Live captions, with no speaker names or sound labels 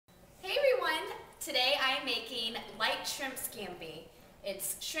Today I am making light shrimp scampi.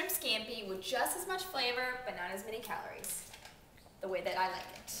 It's shrimp scampi with just as much flavor but not as many calories, the way that I like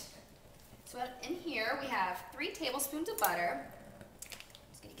it. So in here we have 3 tablespoons of butter.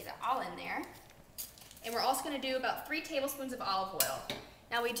 Just going to get it all in there. And we're also going to do about 3 tablespoons of olive oil.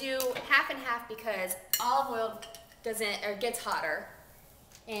 Now we do half and half because olive oil gets hotter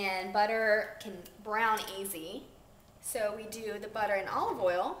and butter can brown easy. So we do the butter and olive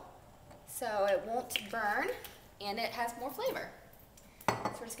oil so it won't burn and it has more flavor. So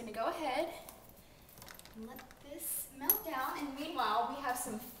we're just going to go ahead and let this melt down, and meanwhile we have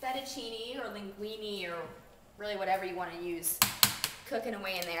some fettuccine or linguine or really whatever you want to use cooking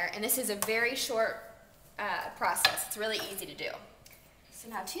away in there. And this is a very short process. It's really easy to do. So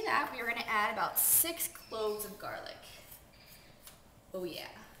now to that we are going to add about 6 cloves of garlic. Oh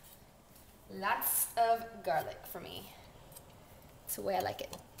yeah. Lots of garlic for me. That's the way I like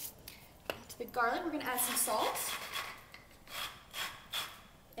it. To the garlic, we're going to add some salt.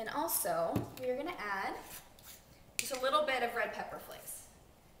 And also, we are going to add just a little bit of red pepper flakes.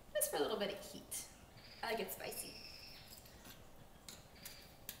 Just for a little bit of heat. I like it spicy.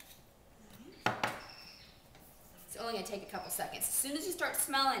 It's only going to take a couple seconds. As soon as you start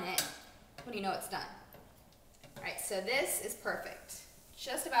smelling it, when you know it's done. Alright, so this is perfect.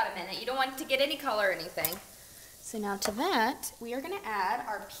 Just about a minute. You don't want it to get any color or anything. So now to that, we are going to add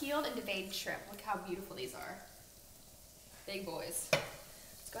our peeled and deveined shrimp. Look how beautiful these are. Big boys.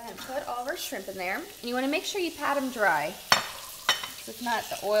 Let's go ahead and put all of our shrimp in there. And you want to make sure you pat them dry. If not,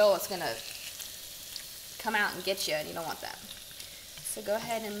 the oil is going to come out and get you, and you don't want that. So go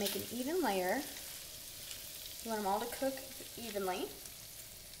ahead and make an even layer. You want them all to cook evenly.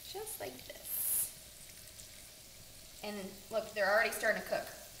 Just like this. And look, they're already starting to cook.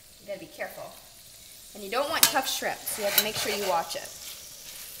 You gotta be careful. And you don't want tough shrimp, so you have to make sure you watch it.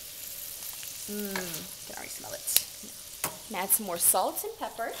 You can already smell it. And add some more salt and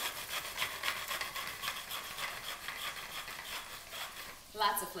pepper.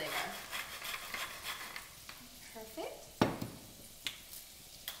 Lots of flavor. Perfect.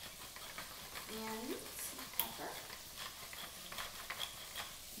 And some pepper.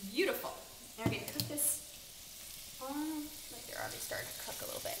 Beautiful. Now we're gonna cook this. Like they're already starting to cook a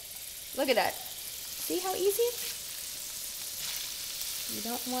little bit. Look at that. See how easy? You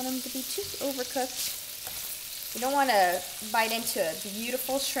don't want them to be too overcooked. You don't want to bite into a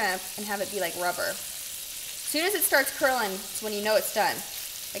beautiful shrimp and have it be like rubber. As soon as it starts curling, it's when you know it's done.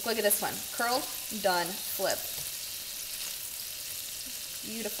 Like look at this one. Curled, done, flip.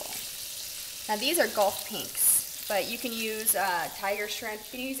 Beautiful. Now these are Gulf pinks, but you can use tiger shrimp.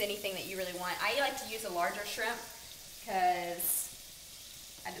 You can use anything that you really want. I like to use a larger shrimp because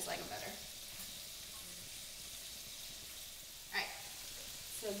I just like them better. Alright,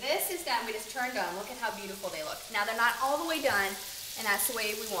 so this is done. We just turned on. Look at how beautiful they look. Now they're not all the way done, and that's the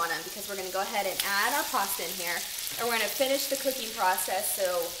way we want them because we're going to go ahead and add our pasta in here, and we're going to finish the cooking process so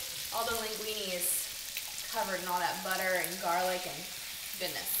all the linguine is covered in all that butter and garlic and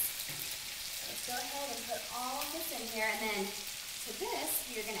goodness. Let's go ahead and put all of this in here, and then to this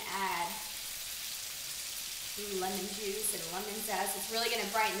you're going to add lemon juice and lemon zest. It's really going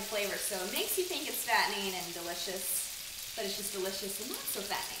to brighten the flavor, so it makes you think it's fattening and delicious, but it's just delicious and not so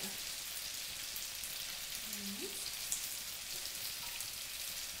fattening.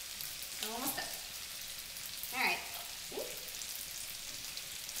 Almost done. Alright.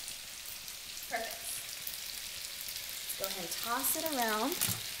 Perfect. Let's go ahead and toss it around. It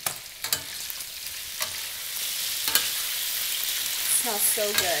smells so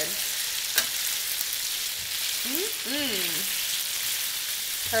good.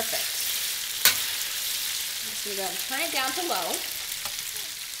 Perfect. So we're going to turn it down to low.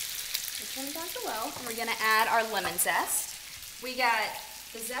 Turn it down to low, and we're going to add our lemon zest. We got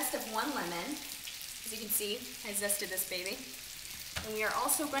the zest of 1 lemon. As you can see, I zested this baby. And we are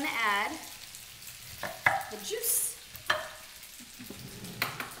also going to add the juice.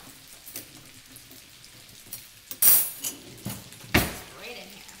 Right in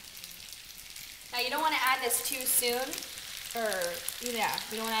here. Now you don't want to add this too soon, you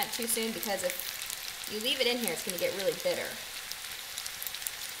don't want to add it too soon because if you leave it in here, it's going to get really bitter.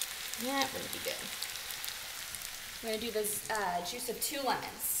 That wouldn't be good. I'm going to do this juice of 2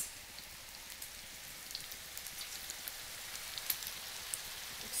 lemons.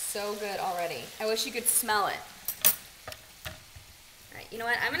 Looks so good already. I wish you could smell it. Alright, you know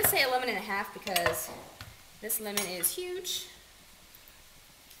what? I'm going to say 1.5 lemons because this lemon is huge.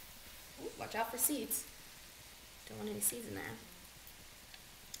 Ooh, watch out for seeds. Don't want any seeds in there.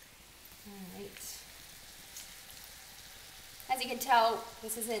 Alright. As you can tell,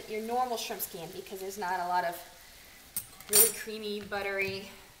 this isn't your normal shrimp scampi because there's not a lot of really creamy, buttery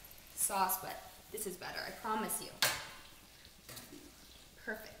sauce, but this is better, I promise you.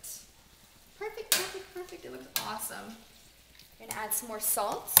 Perfect. Perfect, perfect, perfect. It looks awesome. We're gonna add some more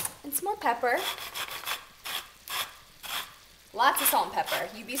salt and some more pepper. Lots of salt and pepper.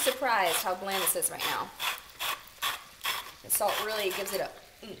 You'd be surprised how bland this is right now. The salt really gives it a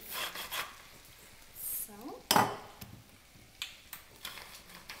oomph. So.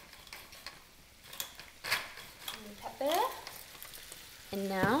 Pepper. And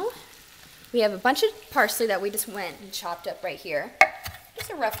now we have a bunch of parsley that we just went and chopped up right here.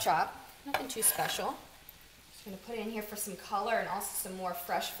 Just a rough chop, nothing too special. Just gonna put it in here for some color and also some more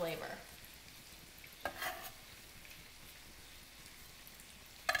fresh flavor.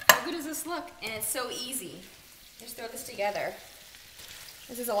 How good does this look? And it's so easy. Just throw this together.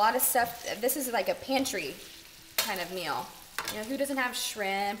 This is a lot of stuff. This is like a pantry kind of meal. You know, who doesn't have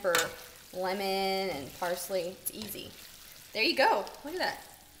shrimp or lemon and parsley? It's easy. There you go. Look at that.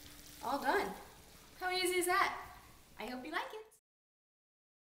 All done. How easy is that? I hope you like it.